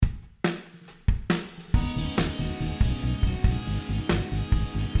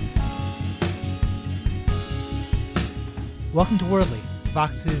Welcome to Worldly,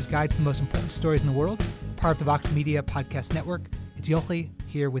 Vox's guide to the most important stories in the world, part of the Vox Media Podcast Network. It's Yochli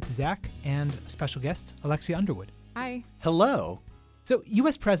here with Zach and a special guest, Alexia Underwood. Hi. Hello. So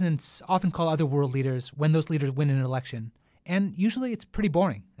U.S. presidents often call other world leaders when those leaders win an election, and usually it's pretty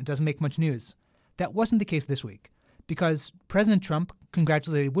boring and doesn't make much news. That wasn't the case this week, because President Trump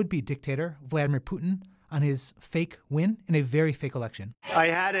congratulated would-be dictator Vladimir Putin on his fake win in a very fake election. I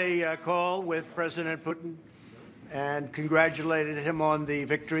had a call with President Putin and congratulated him on the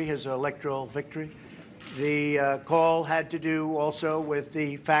victory, his electoral victory. The call had to do also with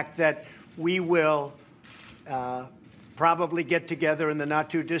the fact that we will probably get together in the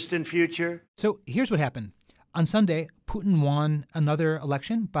not-too-distant future. So here's what happened. On Sunday, Putin won another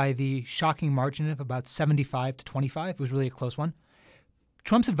election by the shocking margin of about 75 to 25. It was really a close one.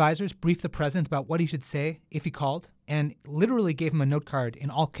 Trump's advisors briefed the president about what he should say if he called, and literally gave him a note card in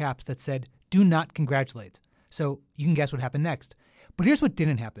all caps that said, "Do not congratulate." So you can guess what happened next. But here's what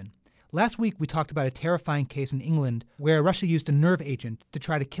didn't happen. Last week, we talked about a terrifying case in England where Russia used a nerve agent to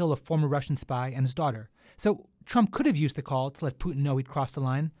try to kill a former Russian spy and his daughter. So Trump could have used the call to let Putin know he'd crossed the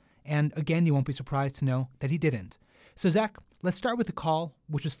line. And again, you won't be surprised to know that he didn't. So Zach, let's start with the call,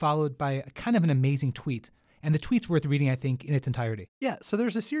 which was followed by a kind of an amazing tweet. And the tweet's worth reading, I think, in its entirety. Yeah, so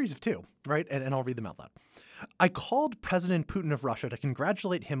there's a series of two, right? And I'll read them out loud. I called President Putin of Russia to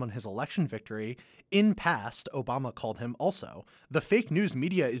congratulate him on his election victory. In past, Obama called him also. The fake news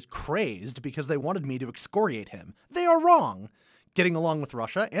media is crazed because they wanted me to excoriate him. They are wrong. Getting along with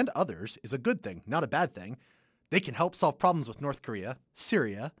Russia and others is a good thing, not a bad thing. They can help solve problems with North Korea,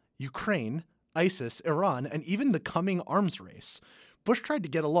 Syria, Ukraine, ISIS, Iran, and even the coming arms race. Bush tried to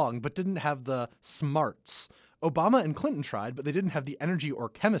get along, but didn't have the smarts. Obama and Clinton tried, but they didn't have the energy or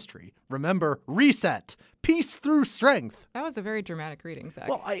chemistry. Remember, reset, peace through strength. That was a very dramatic reading, Zach.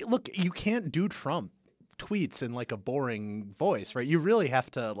 Well, look, you can't do Trump tweets in like a boring voice, right? You really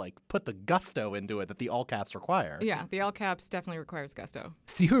have to like put the gusto into it that the all caps require. Yeah, the all caps definitely requires gusto.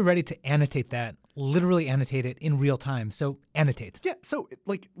 So you were ready to annotate that, literally annotate it in real time. So annotate. Yeah, so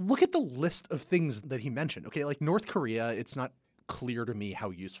like look at the list of things that he mentioned. Okay, like North Korea, it's not clear to me how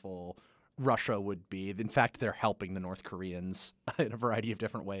useful Russia would be. In fact, they're helping the North Koreans in a variety of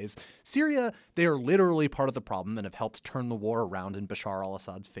different ways. Syria, they are literally part of the problem and have helped turn the war around in Bashar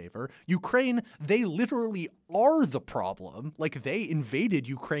al-Assad's favor. Ukraine, they literally are the problem. Like, they invaded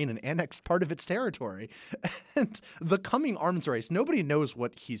Ukraine and annexed part of its territory. And the coming arms race, nobody knows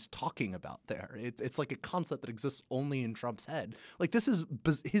what he's talking about there. It's like a concept that exists only in Trump's head. Like, this is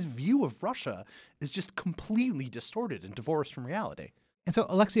his view of Russia is just completely distorted and divorced from reality. And so,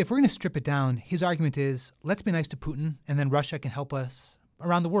 Alexia, if we're going to strip it down, his argument is, let's be nice to Putin, and then Russia can help us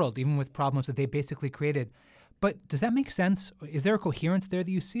around the world, even with problems that they basically created. But does that make sense? Is there a coherence there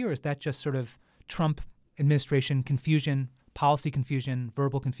that you see, or is that just sort of Trump administration confusion, policy confusion,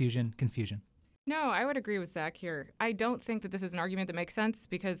 verbal confusion? No, I would agree with Zach here. I don't think that this is an argument that makes sense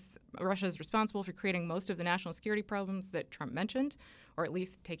because Russia is responsible for creating most of the national security problems that Trump mentioned, or at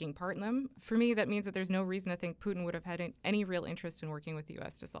least taking part in them. For me, that means that there's no reason to think Putin would have had any real interest in working with the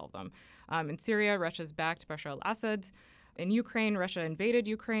U.S. to solve them. In Syria, Russia's backed Bashar al-Assad. In Ukraine, Russia invaded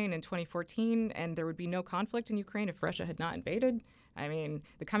Ukraine in 2014, and there would be no conflict in Ukraine if Russia had not invaded. I mean,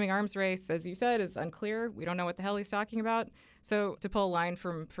 the coming arms race, as you said, is unclear. We don't know what the hell he's talking about. So to pull a line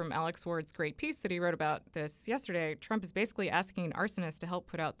from Alex Ward's great piece that he wrote about this yesterday, Trump is basically asking an arsonist to help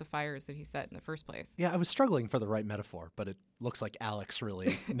put out the fires that he set in the first place. Yeah, I was struggling for the right metaphor, but it looks like Alex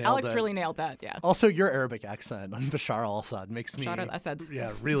really nailed Alex it. really nailed that, yeah. Also, your Arabic accent on Bashar al-Assad makes me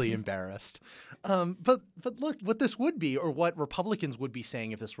really embarrassed. But look, what this would be, or what Republicans would be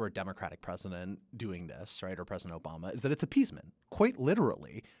saying if this were a Democratic president doing this, right, or President Obama, is that it's appeasement. Quite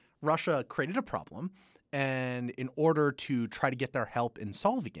literally, Russia created a problem, and in order to try to get their help in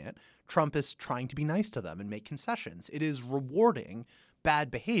solving it, Trump is trying to be nice to them and make concessions. It is rewarding bad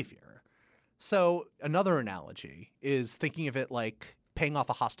behavior. So another analogy is thinking of it like paying off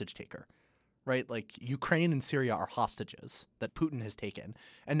a hostage taker, right? Like Ukraine and Syria are hostages that Putin has taken.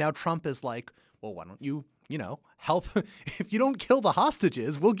 And now Trump is like, well, why don't you, help? If you don't kill the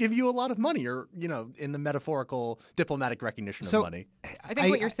hostages, we'll give you a lot of money, or, in the metaphorical diplomatic recognition of money. I think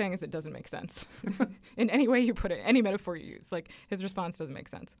what you're saying is it doesn't make sense. In any way you put it, any metaphor you use, like his response doesn't make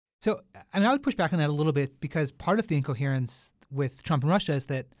sense. So, I would push back on that a little bit because part of the incoherence with Trump and Russia is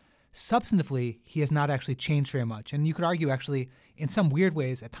that substantively, he has not actually changed very much. And you could argue, actually, in some weird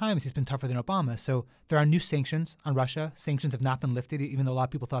ways, at times, he's been tougher than Obama. So there are new sanctions on Russia. Sanctions have not been lifted, even though a lot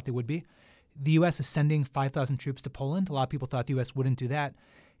of people thought they would be. The U.S. is sending 5,000 troops to Poland. A lot of people thought the U.S. wouldn't do that.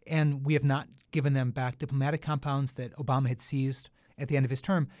 And we have not given them back diplomatic compounds that Obama had seized at the end of his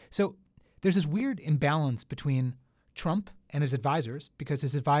term. So there's this weird imbalance between Trump and his advisors, because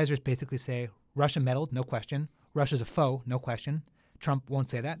his advisors basically say Russia meddled, no question. Russia's a foe, no question. Trump won't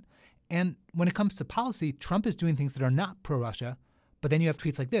say that. And when it comes to policy, Trump is doing things that are not pro-Russia. But then you have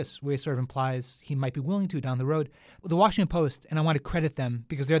tweets like this, where he sort of implies he might be willing to down the road. The Washington Post, and I want to credit them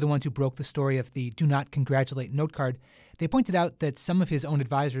because they're the ones who broke the story of the do not congratulate note card. They pointed out that some of his own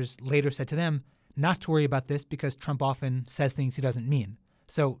advisors later said to them not to worry about this because Trump often says things he doesn't mean.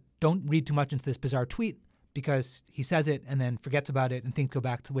 So don't read too much into this bizarre tweet because he says it and then forgets about it and things go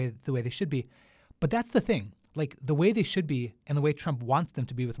back to the way they should be. But that's the thing. Like, the way they should be and the way Trump wants them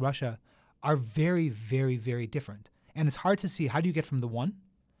to be with Russia are very, very, very different. And it's hard to see how do you get from the one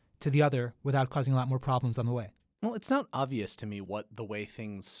to the other without causing a lot more problems on the way. Well, it's not obvious to me what the way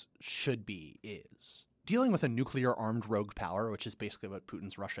things should be is. Dealing with a nuclear-armed rogue power, which is basically what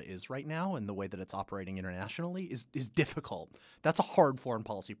Putin's Russia is right now and the way that it's operating internationally, is difficult. That's a hard foreign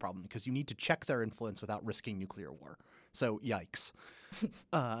policy problem because you need to check their influence without risking nuclear war. So, yikes.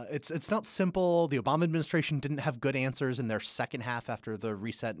 It's not simple. The Obama administration didn't have good answers in their second half after the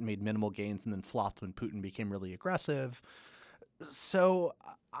reset made minimal gains and then flopped when Putin became really aggressive. So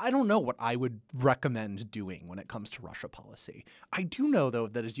I don't know what I would recommend doing when it comes to Russia policy. I do know, though,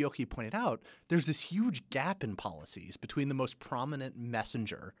 that as Yochi pointed out, there's this huge gap in policies between the most prominent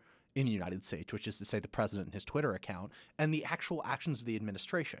messenger in the United States, which is to say the president and his Twitter account, and the actual actions of the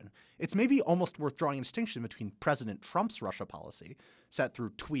administration. It's maybe almost worth drawing a distinction between President Trump's Russia policy, set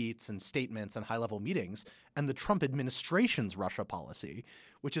through tweets and statements and high-level meetings, and the Trump administration's Russia policy,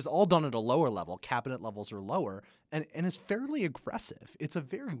 which is all done at a lower level, cabinet levels are lower, and is fairly aggressive. It's a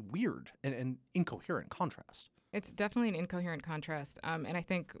very weird and incoherent contrast. It's definitely an incoherent contrast. And I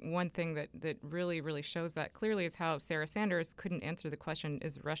think one thing that really, really shows that clearly is how Sarah Sanders couldn't answer the question,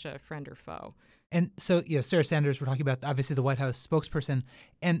 is Russia a friend or foe? And so, Sarah Sanders, we're talking about obviously the White House spokesperson.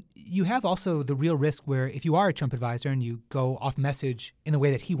 And you have also the real risk where if you are a Trump advisor and you go off message in the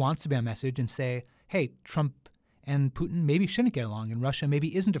way that he wants to be on message and say, hey, Trump and Putin maybe shouldn't get along and Russia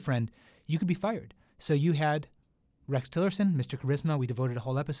maybe isn't a friend, you could be fired. So you had Rex Tillerson, Mr. Charisma. We devoted a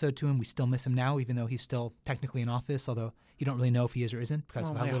whole episode to him. We still miss him now, even though he's still technically in office, although you don't really know if he is or isn't because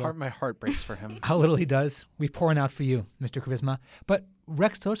of my heart breaks for him. How little he does. We pouring out for you, Mr. Charisma. But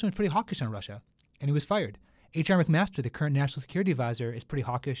Rex Tillerson was pretty hawkish on Russia, and he was fired. H.R. McMaster, the current national security advisor, is pretty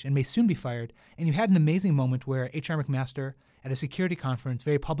hawkish and may soon be fired. And you had an amazing moment where H.R. McMaster at a security conference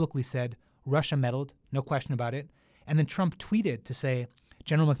very publicly said, Russia meddled, no question about it. And then Trump tweeted to say,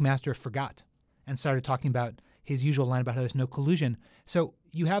 General McMaster forgot, and started talking about his usual line about how there's no collusion. So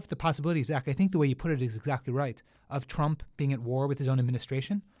you have the possibility, Zach, I think the way you put it is exactly right, of Trump being at war with his own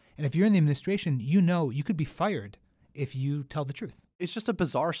administration. And if you're in the administration, you know you could be fired if you tell the truth. It's just a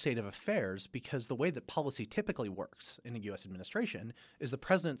bizarre state of affairs because the way that policy typically works in a U.S. administration is the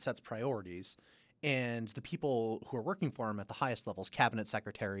president sets priorities and the people who are working for him at the highest levels, cabinet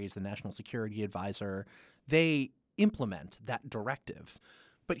secretaries, the national security advisor, they implement that directive.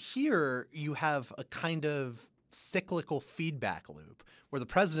 But here you have a kind of cyclical feedback loop where the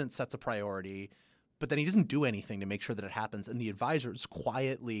president sets a priority, but then he doesn't do anything to make sure that it happens. And the advisors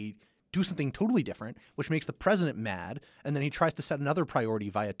quietly do something totally different, which makes the president mad. And then he tries to set another priority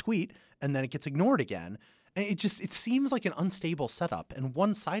via tweet, and then it gets ignored again. And it seems like an unstable setup. And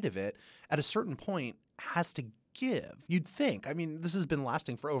one side of it, at a certain point, has to give. You'd think. I mean, this has been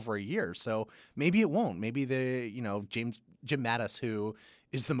lasting for over a year, so maybe it won't. Maybe Jim Mattis, who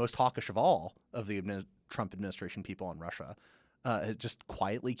is the most hawkish of all of the Trump administration people in Russia, just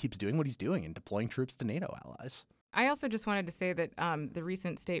quietly keeps doing what he's doing and deploying troops to NATO allies. I also just wanted to say that the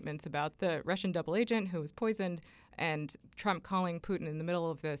recent statements about the Russian double agent who was poisoned and Trump calling Putin in the middle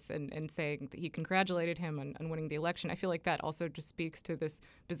of this and saying that he congratulated him on winning the election, I feel like that also just speaks to this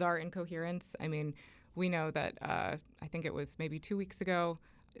bizarre incoherence. I mean, we know that I think it was maybe 2 weeks ago,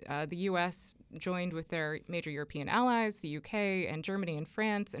 the U.S. joined with their major European allies, the U.K. and Germany and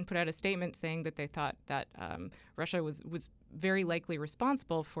France, and put out a statement saying that they thought that Russia was very likely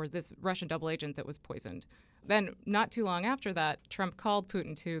responsible for this Russian double agent that was poisoned. Then, not too long after that, Trump called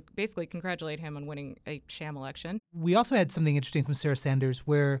Putin to basically congratulate him on winning a sham election. We also had something interesting from Sarah Sanders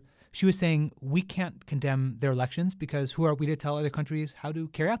where she was saying we can't condemn their elections because who are we to tell other countries how to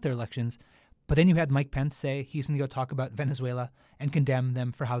carry out their elections? But then you had Mike Pence say he's going to go talk about Venezuela and condemn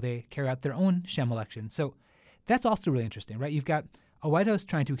them for how they carry out their own sham elections. So that's also really interesting, right? You've got a White House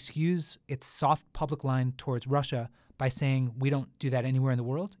trying to excuse its soft public line towards Russia by saying we don't do that anywhere in the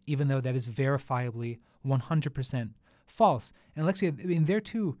world, even though that is verifiably 100% false. And Alexia, I mean, there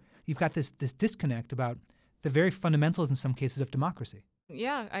too, you've got this disconnect about the very fundamentals in some cases of democracy.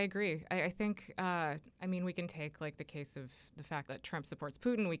 Yeah, I agree. I think, we can take like the case of the fact that Trump supports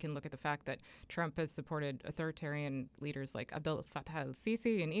Putin. We can look at the fact that Trump has supported authoritarian leaders like Abdel Fattah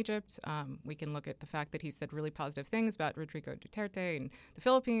al-Sisi in Egypt. We can look at the fact that he said really positive things about Rodrigo Duterte in the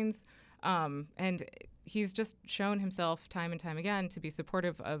Philippines. And he's just shown himself time and time again to be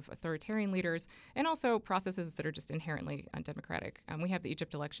supportive of authoritarian leaders and also processes that are just inherently undemocratic. We have the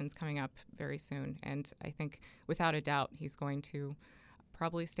Egypt elections coming up very soon, and I think without a doubt he's going to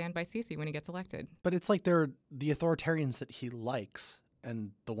probably stand by Sisi when he gets elected. But it's like they're the authoritarians that he likes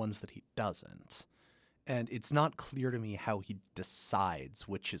and the ones that he doesn't. And it's not clear to me how he decides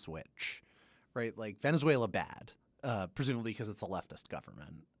which is which, right? Like Venezuela bad, presumably because it's a leftist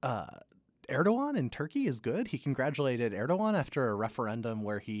government. Erdogan in Turkey is good. He congratulated Erdogan after a referendum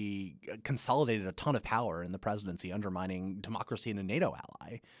where he consolidated a ton of power in the presidency, undermining democracy in a NATO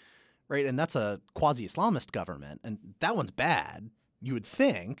ally, right? And that's a quasi-Islamist government, and that one's bad, you would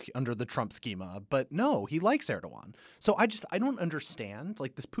think, under the Trump schema. But no, he likes Erdogan. So I don't understand.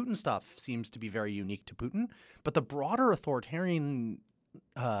 Like, this Putin stuff seems to be very unique to Putin, but the broader authoritarian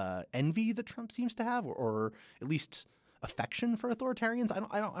envy that Trump seems to have, or at least affection for authoritarians,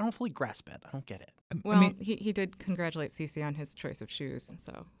 I don't fully grasp it. I don't get it. Well, he did congratulate Sisi on his choice of shoes,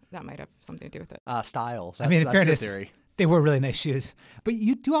 so that might have something to do with it. Style. That's in fairness, your theory. They were really nice shoes. But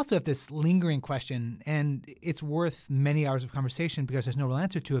you do also have this lingering question, and it's worth many hours of conversation because there's no real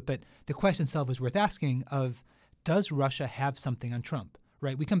answer to it. But the question itself is worth asking of, does Russia have something on Trump,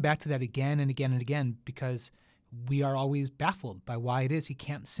 right? We come back to that again and again and again because we are always baffled by why it is he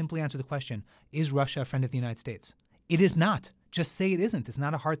can't simply answer the question, is Russia a friend of the United States? It is not. Just say it isn't. It's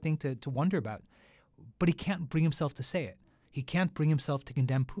not a hard thing to wonder about. But he can't bring himself to say it. He can't bring himself to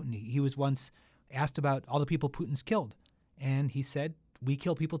condemn Putin. He was once asked about all the people Putin's killed. And he said, we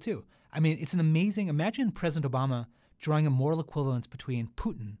kill people too. I mean, it's an amazing, imagine President Obama drawing a moral equivalence between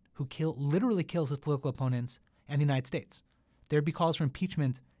Putin, who literally kills his political opponents, and the United States. There'd be calls for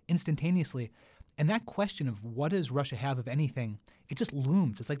impeachment instantaneously. And that question of what does Russia have of anything, it just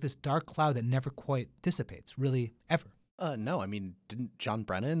looms. It's like this dark cloud that never quite dissipates, really, ever. No, I mean, didn't John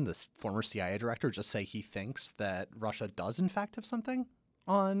Brennan, this former CIA director, just say he thinks that Russia does in fact have something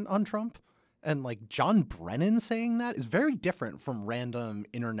on Trump? And like John Brennan saying that is very different from random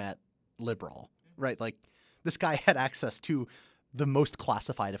internet liberal, right? Like this guy had access to the most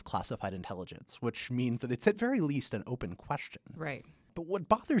classified of classified intelligence, which means that it's at very least an open question. Right. But what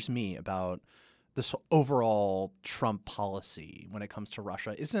bothers me about this overall Trump policy when it comes to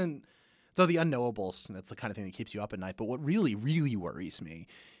Russia isn't, though the unknowables, and that's the kind of thing that keeps you up at night, but what really, really worries me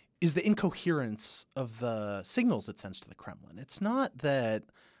is the incoherence of the signals it sends to the Kremlin. It's not that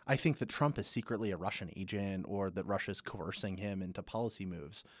I think that Trump is secretly a Russian agent or that Russia is coercing him into policy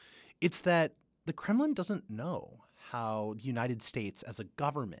moves. It's that the Kremlin doesn't know how the United States as a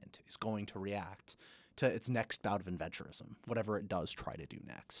government is going to react to its next bout of adventurism, whatever it does try to do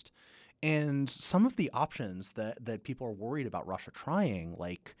next. And some of the options that people are worried about Russia trying,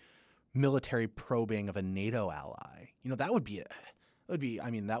 like military probing of a NATO ally, that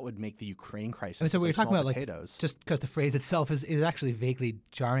would make the Ukraine crisis. So what you're talking about, potatoes. Like, just because the phrase itself is actually vaguely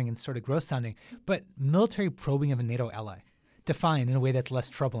jarring and sort of gross sounding, but military probing of a NATO ally, defined in a way that's less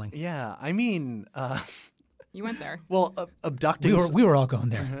troubling. Yeah, I mean, you went there. Well, abducting. We were all going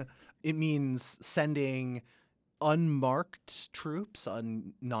there. It means sending unmarked troops,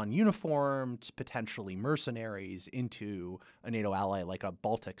 non-uniformed, potentially mercenaries, into a NATO ally like a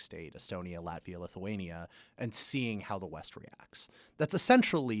Baltic state, Estonia, Latvia, Lithuania, and seeing how the West reacts. That's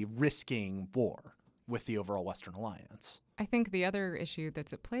essentially risking war with the overall Western alliance. I think the other issue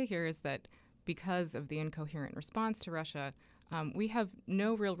that's at play here is that because of the incoherent response to Russia, we have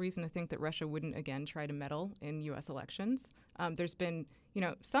no real reason to think that Russia wouldn't again try to meddle in U.S. elections. There's been,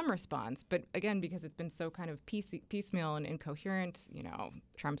 some response, but again, because it's been so kind of piecemeal and incoherent,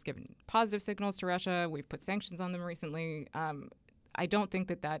 Trump's given positive signals to Russia. We've put sanctions on them recently. I don't think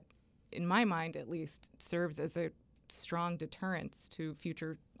that, in my mind at least, serves as a strong deterrence to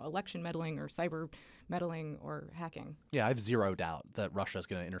future election meddling or cyber meddling or hacking. Yeah, I have zero doubt that Russia is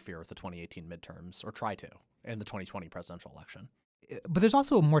going to interfere with the 2018 midterms, or try to, and the 2020 presidential election. But there's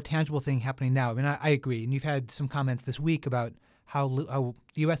also a more tangible thing happening now. I mean, I agree. And you've had some comments this week about how the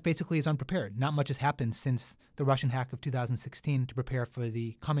U.S. basically is unprepared. Not much has happened since the Russian hack of 2016 to prepare for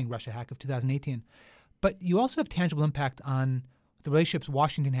the coming Russia hack of 2018. But you also have tangible impact on the relationships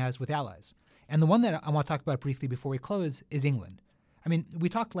Washington has with allies. And the one that I want to talk about briefly before we close is England. I mean, we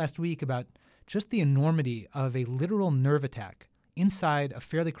talked last week about just the enormity of a literal nerve attack inside a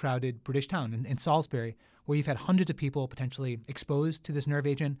fairly crowded British town in Salisbury, where you've had hundreds of people potentially exposed to this nerve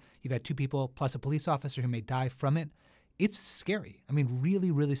agent. You've had 2 people plus a police officer who may die from it. it's scary. I mean,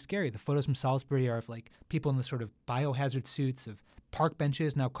 really, really scary. The photos from Salisbury are of like people in the sort of biohazard suits, of park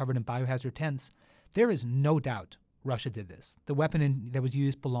benches now covered in biohazard tents. There is no doubt Russia did this. The weapon that was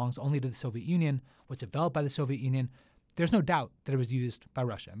used belongs only to the Soviet Union, was developed by the Soviet Union. There's no doubt that it was used by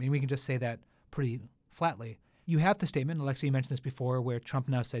Russia. I mean, we can just say that pretty flatly. You have the statement, Alexei, you mentioned this before, where Trump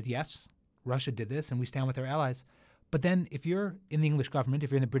now says, yes, Russia did this and we stand with our allies. But then if you're in the English government, if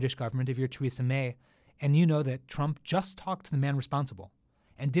you're in the British government, if you're Theresa May, and you know that Trump just talked to the man responsible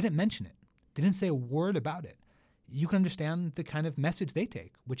and didn't mention it, didn't say a word about it, you can understand the kind of message they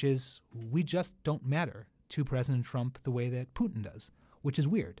take, which is we just don't matter to President Trump the way that Putin does, which is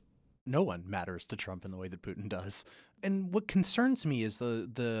weird. No one matters to Trump in the way that Putin does. And what concerns me is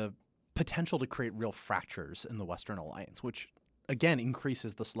the potential to create real fractures in the Western alliance, which, again,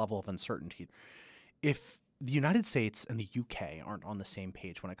 increases this level of uncertainty. If the United States and the UK aren't on the same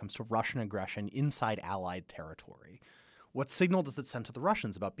page when it comes to Russian aggression inside Allied territory, what signal does it send to the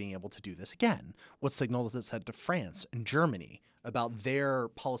Russians about being able to do this again? What signal does it send to France and Germany about their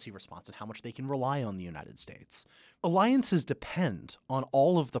policy response and how much they can rely on the United States? Alliances depend on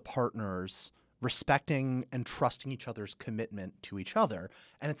all of the partners respecting and trusting each other's commitment to each other.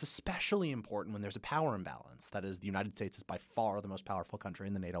 And it's especially important when there's a power imbalance. That is, the United States is by far the most powerful country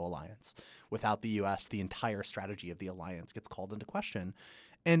in the NATO alliance. Without the U.S., the entire strategy of the alliance gets called into question.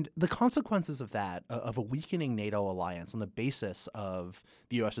 And the consequences of that, of a weakening NATO alliance on the basis of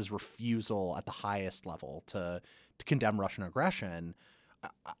the U.S.'s refusal at the highest level to condemn Russian aggression,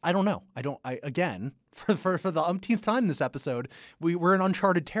 I don't know. Again, for the umpteenth time this episode, we're in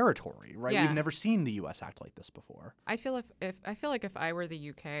uncharted territory, right? Yeah. We've never seen the U.S. act like this before. I feel like if I were the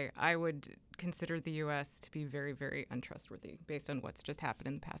UK, I would consider the U.S. to be very, very untrustworthy based on what's just happened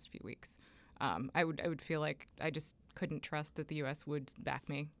in the past few weeks. I would feel like I just couldn't trust that the U.S. would back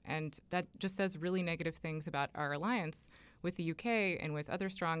me, and that just says really negative things about our alliance with the UK and with other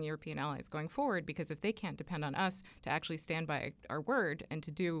strong European allies going forward. Because if they can't depend on us to actually stand by our word and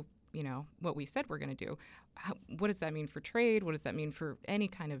to do, what we said we're going to do, what does that mean for trade? What does that mean for any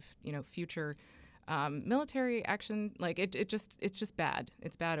kind of future military action? Like it's just bad.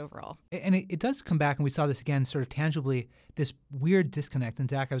 It's bad overall. And it does come back, and we saw this again sort of tangibly, this weird disconnect. And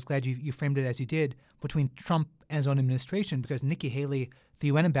Zach, I was glad you framed it as you did, between Trump and his own administration, because Nikki Haley, the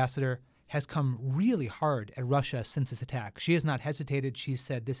UN ambassador, has come really hard at Russia since this attack. She has not hesitated. She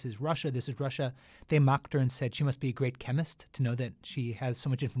said, this is Russia, this is Russia. They mocked her and said she must be a great chemist to know that she has so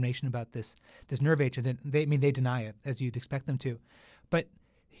much information about this nerve agent. They deny it, as you'd expect them to. But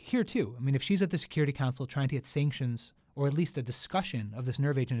here, too, if she's at the Security Council trying to get sanctions or at least a discussion of this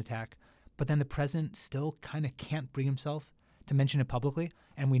nerve agent attack, but then the president still kind of can't bring himself to mention it publicly,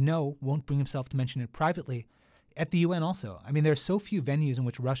 and we know won't bring himself to mention it privately, at the UN also. There are so few venues in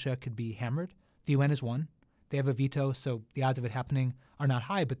which Russia could be hammered. The UN is one. They have a veto, so the odds of it happening are not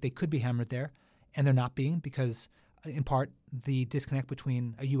high, but they could be hammered there, and they're not being because, in part, the disconnect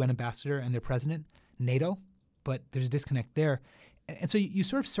between a UN ambassador and their president, NATO, but there's a disconnect there. And so you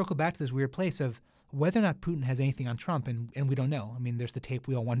sort of circle back to this weird place of whether or not Putin has anything on Trump, and we don't know. There's the tape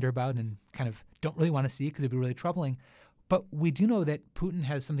we all wonder about and kind of don't really want to see because it'd be really troubling. But we do know that Putin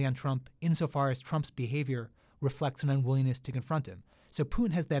has something on Trump insofar as Trump's behavior reflects an unwillingness to confront him. So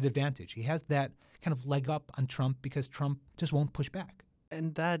Putin has that advantage. He has that kind of leg up on Trump because Trump just won't push back.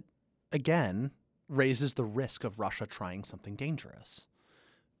 And that, again, raises the risk of Russia trying something dangerous.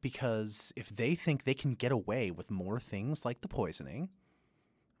 Because if they think they can get away with more things like the poisoning,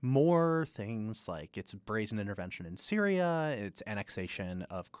 more things like its brazen intervention in Syria, its annexation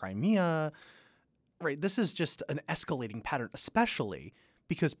of Crimea, right? This is just an escalating pattern, especially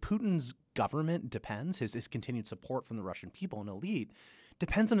because Putin's government depends, his continued support from the Russian people and elite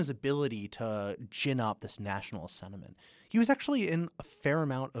depends on his ability to gin up this nationalist sentiment. He was actually in a fair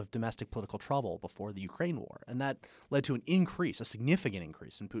amount of domestic political trouble before the Ukraine war, and that led to a significant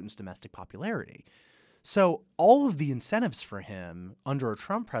increase in Putin's domestic popularity. So all of the incentives for him under a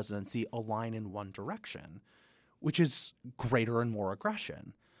Trump presidency align in one direction, which is greater and more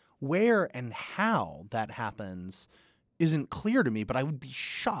aggression. Where and how that happens isn't clear to me, but I would be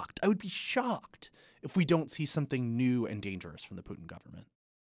shocked. I would be shocked if we don't see something new and dangerous from the Putin government.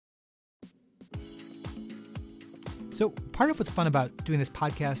 So part of what's fun about doing this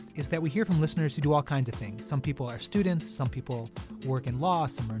podcast is that we hear from listeners who do all kinds of things. Some people are students, some people work in law,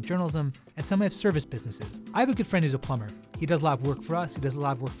 some are in journalism, and some have service businesses. I have a good friend who's a plumber. He does a lot of work for us, he does a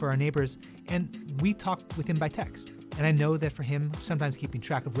lot of work for our neighbors, and we talk with him by text. And I know that for him, sometimes keeping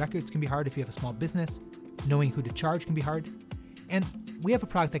track of records can be hard if you have a small business. Knowing who to charge can be hard. And we have a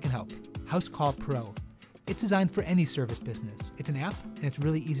product that can help, House Call Pro. It's designed for any service business. It's an app, and it's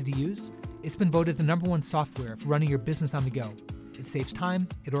really easy to use. It's been voted the #1 software for running your business on the go. It saves time,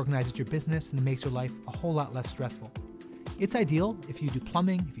 it organizes your business, and it makes your life a whole lot less stressful. It's ideal if you do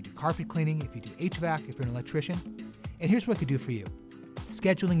plumbing, if you do carpet cleaning, if you do HVAC, if you're an electrician. And here's what it could do for you.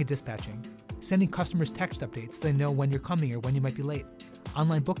 Scheduling and dispatching, sending customers text updates so they know when you're coming or when you might be late,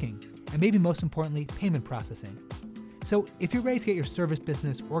 online booking, and maybe most importantly, payment processing. So if you're ready to get your service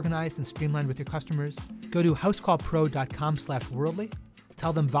business organized and streamlined with your customers, go to housecallpro.com/worldly,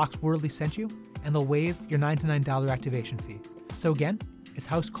 tell them Vox Worldly sent you, and they'll waive your $99 activation fee. So again, it's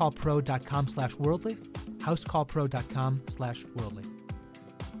housecallpro.com/worldly, housecallpro.com/worldly.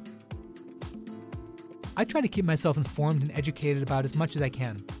 I try to keep myself informed and educated about as much as I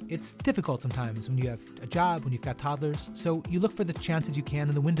can. It's difficult sometimes when you have a job, when you've got toddlers, so you look for the chances you can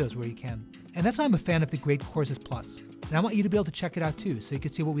and the windows where you can. And that's why I'm a fan of the Great Courses Plus. And I want you to be able to check it out too, so you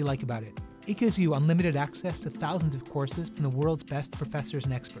can see what we like about it. It gives you unlimited access to thousands of courses from the world's best professors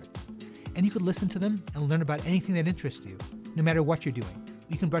and experts. And you can listen to them and learn about anything that interests you, no matter what you're doing.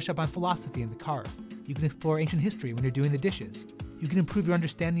 You can brush up on philosophy in the car. You can explore ancient history when you're doing the dishes. You can improve your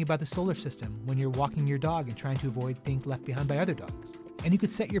understanding about the solar system when you're walking your dog and trying to avoid things left behind by other dogs. And you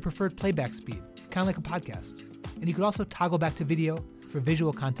could set your preferred playback speed, kind of like a podcast. And you could also toggle back to video for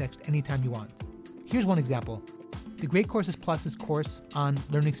visual context anytime you want. Here's one example. The Great Courses Plus's course on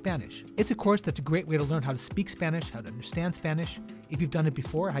learning Spanish. It's a course that's a great way to learn how to speak Spanish, how to understand Spanish. If you've done it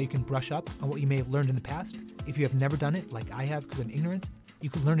before, how you can brush up on what you may have learned in the past. If you have never done it, like I have because I'm ignorant,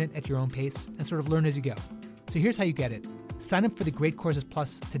 you can learn it at your own pace and sort of learn as you go. So here's how you get it. Sign up for the Great Courses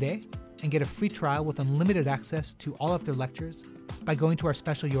Plus today and get a free trial with unlimited access to all of their lectures by going to our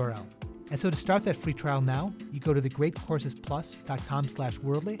special URL. And so to start that free trial now, you go to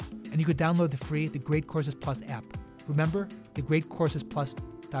thegreatcoursesplus.com/worldly and you could download the free The Great Courses Plus app. Remember,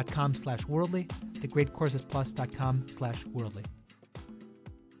 thegreatcoursesplus.com/worldly, thegreatcoursesplus.com/worldly.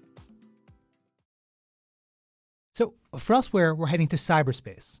 So for elsewhere, we're heading to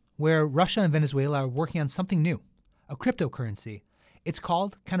cyberspace, where Russia and Venezuela are working on something new, a cryptocurrency. It's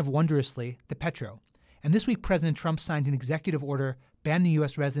called, kind of wondrously, the Petro. And this week, President Trump signed an executive order banning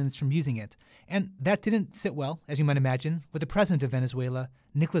U.S. residents from using it. And that didn't sit well, as you might imagine, with the president of Venezuela,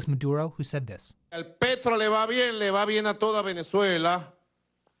 Nicolas Maduro, who said this. El Petro le va bien a toda Venezuela.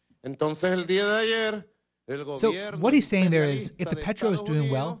 Entonces el día de ayer, el gobierno. So what he's saying there is, if the Petro is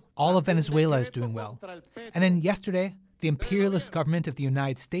doing well, all of Venezuela is doing well. And then yesterday, the imperialist government of the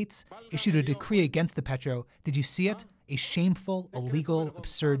United States issued a decree against the Petro. Did you see it? A shameful, illegal,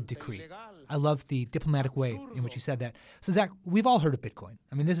 absurd decree. I love the diplomatic way in which he said that. So, Zach, we've all heard of Bitcoin.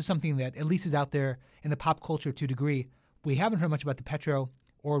 I mean, this is something that at least is out there in the pop culture to a degree. We haven't heard much about the Petro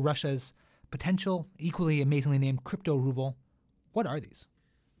or Russia's potential, equally amazingly named crypto ruble. What are these?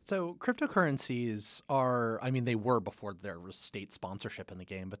 So cryptocurrencies are, I mean, they were before there was state sponsorship in the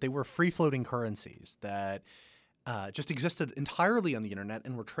game, but they were free-floating currencies that just existed entirely on the internet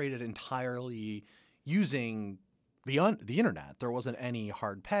and were traded entirely using the internet. There wasn't any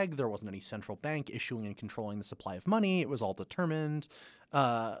hard peg. There wasn't any central bank issuing and controlling the supply of money. It was all determined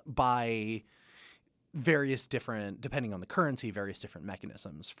by various different, depending on the currency, various different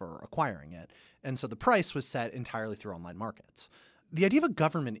mechanisms for acquiring it. And so the price was set entirely through online markets. The idea of a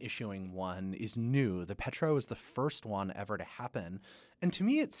government issuing one is new. The Petro is the first one ever to happen. And to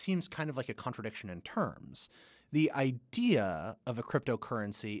me, it seems kind of like a contradiction in terms. The idea of a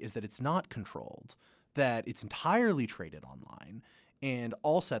cryptocurrency is that it's not controlled, that it's entirely traded online and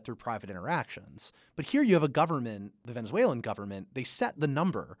all set through private interactions. But here you have a government, the Venezuelan government, they set the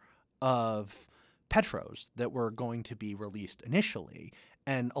number of Petros that were going to be released initially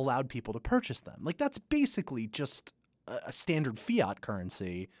and allowed people to purchase them. Like, that's basically just a standard fiat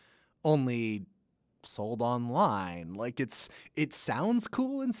currency, only sold online. Like, it sounds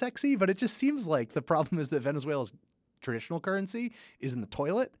cool and sexy, but it just seems like the problem is that Venezuela's traditional currency is in the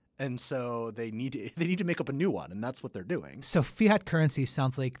toilet. And so they need to make up a new one, and that's what they're doing. So fiat currency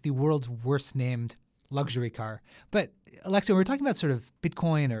sounds like the world's worst named luxury car. But Alexa, we're talking about sort of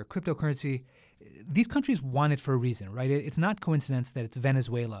Bitcoin or cryptocurrency. These countries want it for a reason, right? It's not coincidence that it's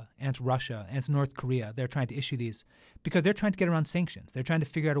Venezuela and it's Russia and it's North Korea. They're trying to issue these because they're trying to get around sanctions. They're trying to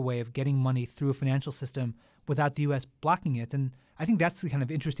figure out a way of getting money through a financial system without the U.S. blocking it. And I think that's the kind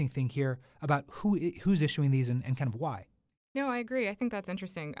of interesting thing here about who's issuing these and kind of why. No, I agree. I think that's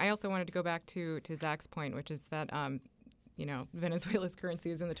interesting. I also wanted to go back to Zach's point, which is that, Venezuela's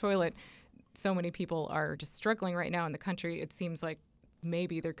currency is in the toilet. So many people are just struggling right now in the country. It seems like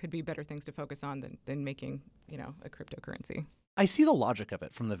maybe there could be better things to focus on than making, a cryptocurrency. I see the logic of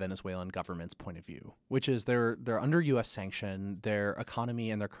it from the Venezuelan government's point of view, which is they're under U.S. sanction. Their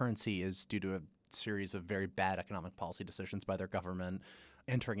economy and their currency is due to a series of very bad economic policy decisions by their government.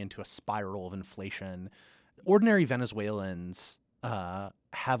 entering into a spiral of inflation. Ordinary Venezuelans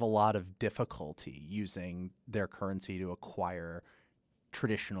have a lot of difficulty using their currency to acquire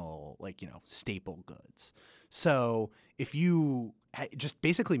traditional, staple goods. So if you just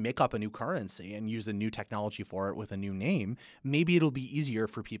basically make up a new currency and use a new technology for it with a new name, maybe it'll be easier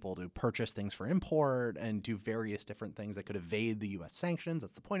for people to purchase things for import and do various different things that could evade the U.S. sanctions.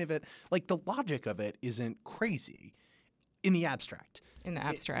 That's the point of it. The logic of it isn't crazy in the abstract.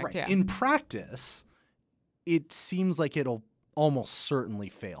 Yeah. In practice, it seems like it'll almost certainly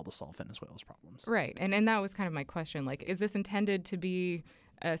fail to solve Venezuela's problems. Right. And that was kind of my question. Is this intended to be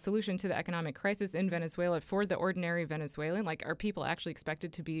a solution to the economic crisis in Venezuela for the ordinary Venezuelan? Are people actually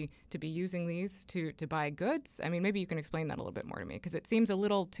expected to be using these to buy goods? I mean, maybe you can explain that a little bit more to me, because it seems a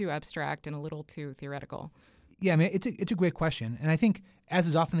little too abstract and a little too theoretical. Yeah, I mean, it's a great question. And I think, as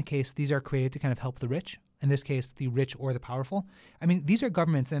is often the case, these are created to kind of help the rich. In this case, the rich or the powerful. I mean, these are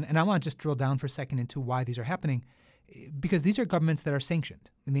governments, and I want to just drill down for a second into why these are happening, because these are governments that are sanctioned.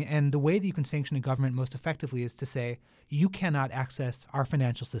 And the way that you can sanction a government most effectively is to say, you cannot access our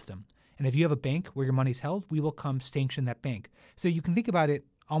financial system. And if you have a bank where your money is held, we will come sanction that bank. So you can think about it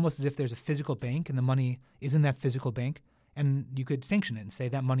almost as if there's a physical bank and the money is in that physical bank, and you could sanction it and say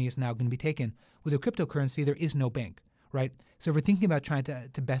that money is now going to be taken. With a cryptocurrency, there is no bank, right? So if we're thinking about trying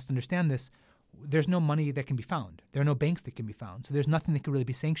to best understand this, there's no money that can be found. There are no banks that can be found. So there's nothing that can really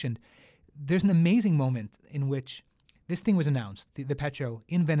be sanctioned. There's an amazing moment in which this thing was announced, the Petro,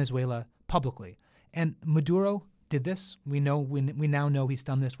 in Venezuela publicly. And Maduro did this. We now know he's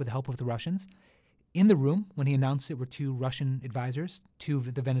done this with the help of the Russians. In the room, when he announced it, were two Russian advisors to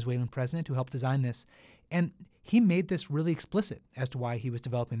the Venezuelan president who helped design this. And he made this really explicit as to why he was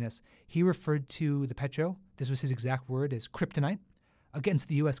developing this. He referred to the Petro, this was his exact word, as kryptonite, against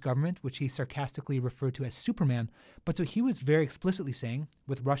the U.S. government, which he sarcastically referred to as Superman. But so he was very explicitly saying,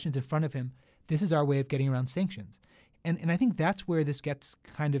 with Russians in front of him, this is our way of getting around sanctions. And I think that's where this gets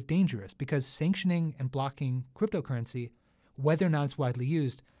kind of dangerous, because sanctioning and blocking cryptocurrency, whether or not it's widely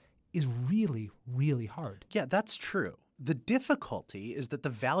used, is really, really hard. Yeah, that's true. The difficulty is that the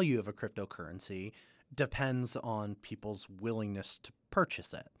value of a cryptocurrency depends on people's willingness to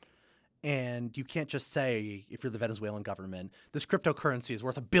purchase it. And you can't just say, if you're the Venezuelan government, this cryptocurrency is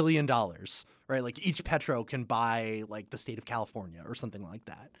worth $1 billion, right? Each Petro can buy the state of California or something like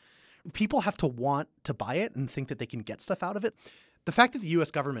that. People have to want to buy it and think that they can get stuff out of it. The fact that the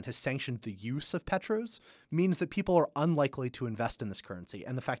U.S. government has sanctioned the use of Petros means that people are unlikely to invest in this currency.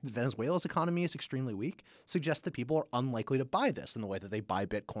 And the fact that Venezuela's economy is extremely weak suggests that people are unlikely to buy this in the way that they buy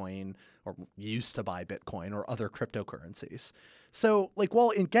Bitcoin or used to buy Bitcoin or other cryptocurrencies. So, while,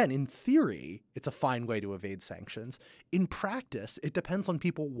 again, in theory, it's a fine way to evade sanctions, in practice, it depends on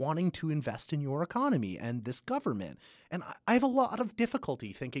people wanting to invest in your economy and this government. And I have a lot of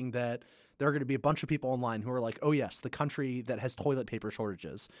difficulty thinking that there are going to be a bunch of people online who are like, oh, yes, the country that has toilet paper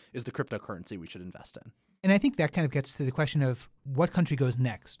shortages is the cryptocurrency we should invest in. And I think that kind of gets to the question of what country goes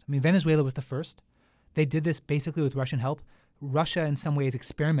next. I mean, Venezuela was the first. They did this basically with Russian help. Russia, in some ways,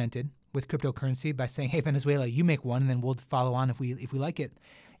 experimented with cryptocurrency by saying, hey, Venezuela, you make one, and then we'll follow on if we like it.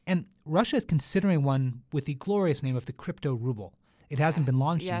 And Russia is considering one with the glorious name of the crypto ruble. It hasn't been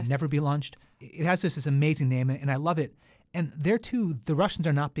launched, yes. It'll never be launched. It has this amazing name, and I love it. And there, too, the Russians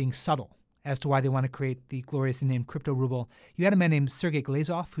are not being subtle as to why they want to create the gloriously named crypto ruble. You had a man named Sergei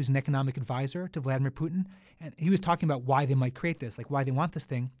Glazov, who's an economic advisor to Vladimir Putin, and he was talking about why they might create this, why they want this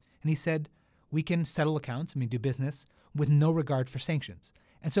thing. And he said, we can settle accounts, do business, with no regard for sanctions.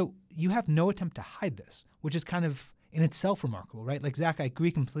 And so you have no attempt to hide this, which is kind of in itself remarkable, right? Zach, I agree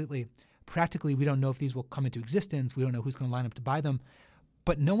completely. Practically, we don't know if these will come into existence. We don't know who's going to line up to buy them.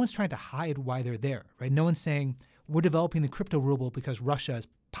 But no one's trying to hide why they're there, right? No one's saying, we're developing the crypto ruble because Russia is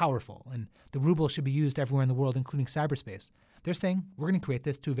powerful and the ruble should be used everywhere in the world, including cyberspace. They're saying, we're going to create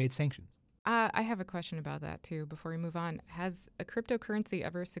this to evade sanctions. I have a question about that, too, before we move on. Has a cryptocurrency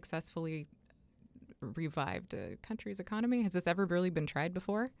ever successfully revived a country's economy? Has this ever really been tried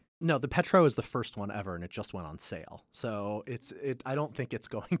before? No, the Petro is the first one ever, and it just went on sale. So I don't think it's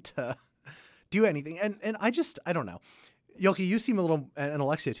going to do anything. And I don't know. Yoki, you seem a little, and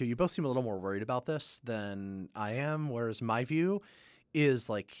Alexia too, you both seem a little more worried about this than I am, whereas my view is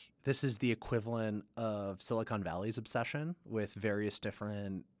this is the equivalent of Silicon Valley's obsession with various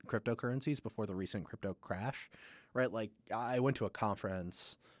different cryptocurrencies before the recent crypto crash, right? I went to a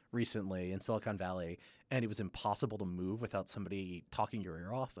conference recently in Silicon Valley, and it was impossible to move without somebody talking your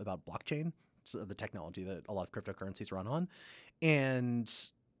ear off about blockchain, so the technology that a lot of cryptocurrencies run on. And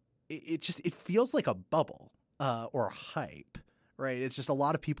it feels like a bubble or a hype, right? It's just a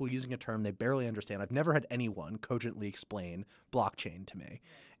lot of people using a term they barely understand. I've never had anyone cogently explain blockchain to me.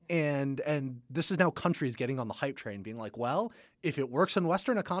 And this is now countries getting on the hype train being like, well, if it works in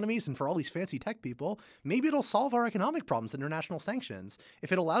Western economies and for all these fancy tech people, maybe it'll solve our economic problems, international sanctions.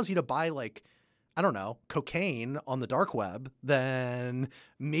 If it allows you to buy, like, I don't know, cocaine on the dark web, then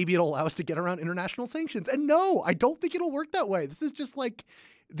maybe it'll allow us to get around international sanctions. And no, I don't think it'll work that way. This is just like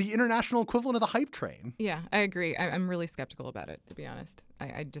the international equivalent of the hype train. Yeah, I agree. I'm really skeptical about it, to be honest.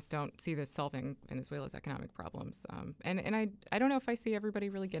 I just don't see this solving Venezuela's economic problems. And I don't know if I see everybody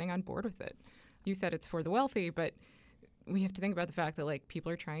really getting on board with it. You said it's for the wealthy, but we have to think about the fact that, like,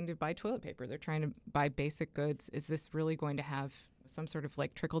 people are trying to buy toilet paper. They're trying to buy basic goods. Is this really going to have some sort of,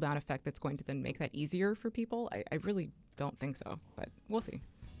 like, trickle-down effect that's going to then make that easier for people? I really don't think so, but we'll see.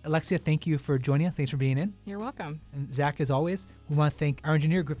 Alexia, thank you for joining us. Thanks for being in. You're welcome. And Zach, as always, we want to thank our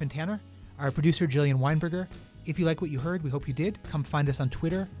engineer, Griffin Tanner, our producer, Jillian Weinberger. If you like what you heard, we hope you did. Come find us on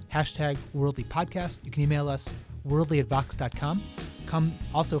Twitter, #WorldlyPodcast. You can email us, worldly@vox.com. Come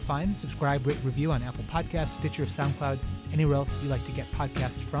also find, subscribe, rate, review on Apple Podcasts, Stitcher, SoundCloud, anywhere else you like to get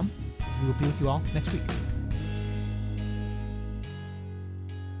podcasts from. We will be with you all next week.